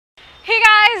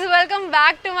welcome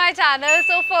back to my channel.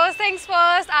 So first things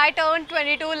first, I turned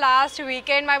 22 last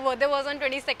weekend. My birthday was on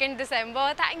 22nd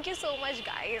December. Thank you so much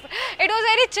guys. It was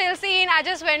very chill scene. I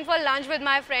just went for lunch with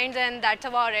my friends and that's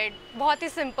about it. बहुत ही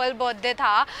simple birthday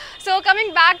था. So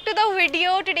coming back to the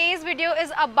video, today's video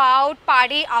is about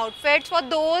party outfits for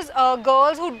those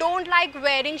girls who don't like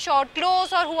wearing short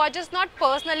clothes or who are just not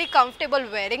personally comfortable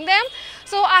wearing them.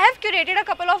 So I have curated a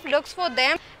couple of looks for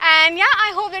them and yeah,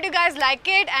 I hope that you guys like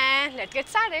it and let's get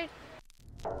started.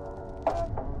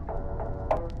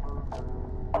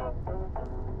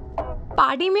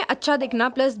 Party में अच्छा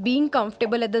दिखना plus being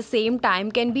comfortable at the same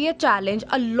time can be a challenge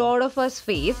a lot of us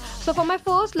face. So for my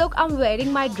first look, I'm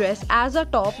wearing my dress as a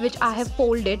top which I have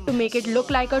folded to make it look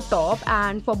like a top,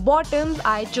 and for bottoms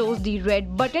I chose the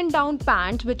red button down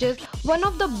pants, which is one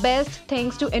of the best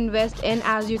things to invest in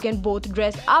as you can both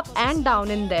dress up and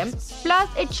down in them. Plus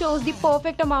it shows the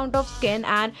perfect amount of skin,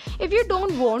 and if you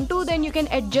don't want to then you can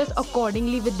adjust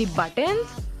accordingly with the buttons.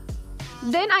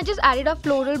 Then I just added a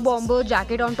floral bomber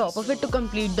jacket on top of it to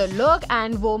complete the look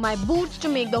and wore my boots to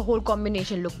make the whole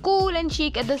combination look cool and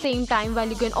chic at the same time, while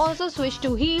you can also switch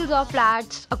to heels or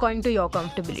flats according to your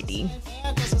comfortability.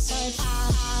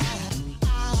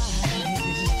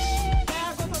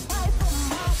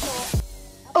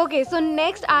 Okay, so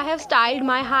next I have styled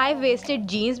my high-waisted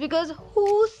jeans because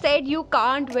who said you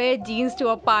can't wear jeans to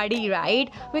a party, right?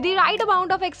 With the right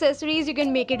amount of accessories, you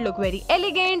can make it look very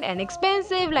elegant and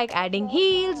expensive, like adding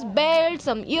heels, belts,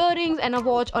 some earrings and a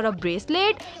watch or a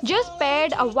bracelet. Just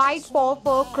paired a white faux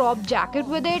fur crop jacket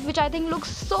with it, which I think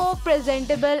looks so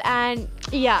presentable, and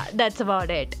yeah, that's about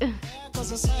it.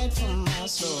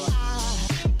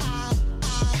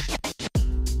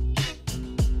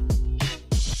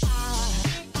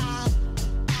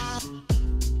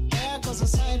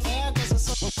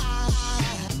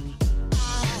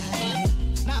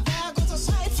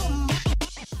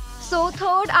 So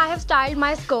third, I have styled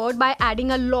my skirt by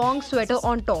adding a long sweater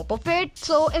on top of it.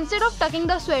 So instead of tucking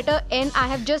the sweater in, I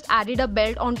have just added a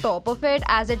belt on top of it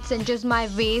as it cinches my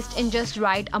waist in just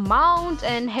right amounts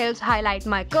and helps highlight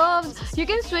my curves. You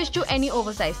can switch to any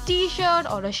oversized t-shirt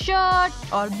or a shirt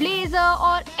or blazer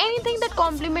or anything that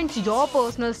complements your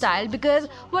personal style, because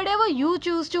whatever you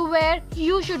choose to wear,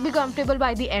 you should be comfortable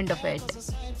by the end of it.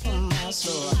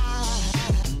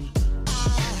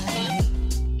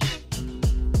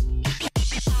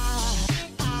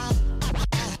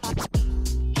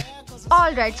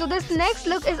 Alright, so this next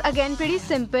look is again pretty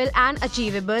simple and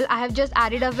achievable. I have just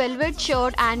added a velvet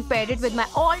shirt and paired it with my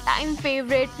all-time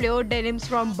favorite flare denims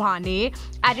from Bhane.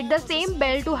 Added the same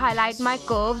belt to highlight my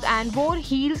curves and wore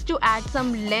heels to add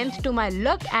some length to my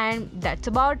look, and that's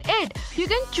about it. You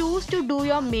can choose to do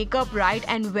your makeup right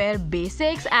and wear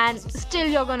basics and still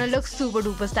you're gonna look super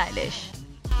duper stylish.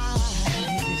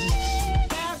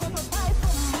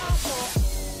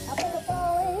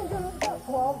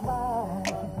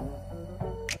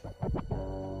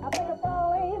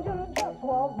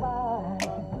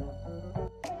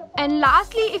 And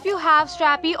lastly, if you have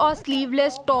strappy or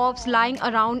sleeveless tops lying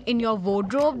around in your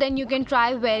wardrobe, then you can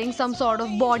try wearing some sort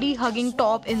of body hugging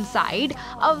top inside.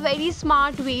 A very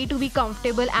smart way to be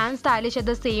comfortable and stylish at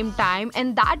the same time,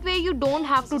 and that way you don't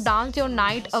have to dance your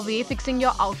night away fixing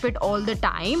your outfit all the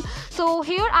time. So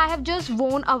here I have just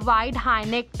worn a wide high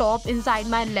neck top inside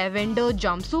my lavender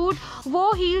jumpsuit,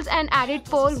 wore heels and added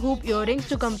pearl hoop earrings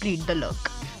to complete the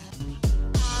look.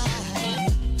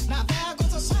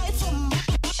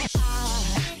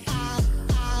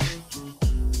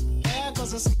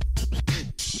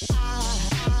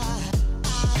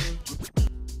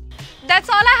 That's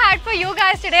all I had for you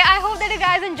guys today. I hope that you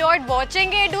guys enjoyed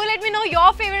watching it. Do let me know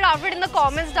your favorite outfit in the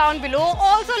comments down below.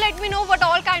 Also let me know what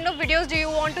all kind of videos do you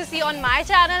want to see on my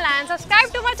channel, and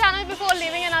subscribe to my channel before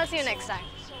leaving, and I'll see you next time.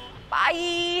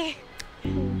 Bye.